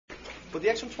What the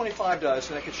XM25 does,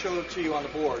 and I can show it to you on the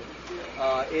board,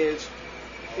 is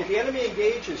if the enemy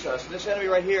engages us, and this enemy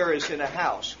right here is in a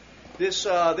house. This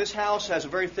house has a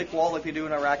very thick wall like they do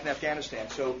in Iraq and Afghanistan.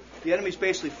 So the enemy's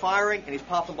basically firing, and he's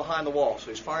popping behind the wall.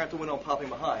 So he's firing out the window and popping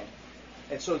behind.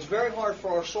 And so it's very hard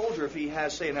for our soldier, if he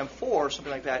has, say, an M4 or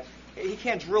something like that, he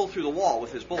can't drill through the wall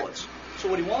with his bullets. So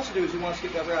what he wants to do is he wants to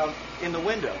get that round in the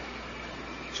window.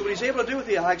 So what he's able to do with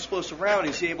the high explosive round,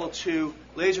 he's able to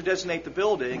laser designate the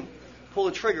building, pull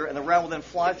the trigger, and the round will then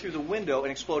fly through the window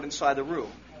and explode inside the room.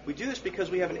 We do this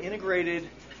because we have an integrated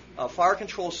fire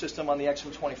control system on the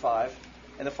XM25,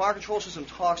 and the fire control system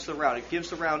talks to the round. It gives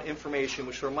the round information,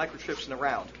 which are microchips in the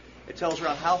round. It tells the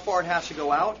round how far it has to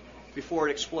go out before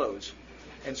it explodes.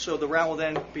 And so the round will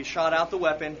then be shot out the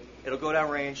weapon, it'll go down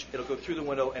range, it'll go through the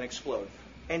window and explode.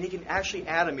 And he can actually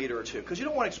add a meter or two, because you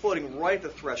don't want it exploding right at the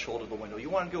threshold of the window. You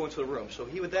want it to go into the room. So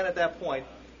he would then, at that point,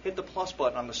 hit the plus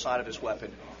button on the side of his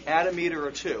weapon, add a meter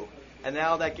or two, and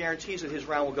now that guarantees that his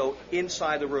round will go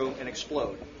inside the room and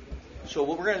explode. So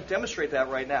we're going to demonstrate that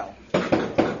right now.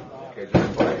 Okay,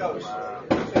 There it goes.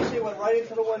 So you see it went right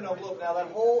into the window. Look, now that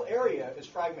whole area is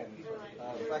fragmented,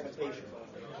 fragmentation.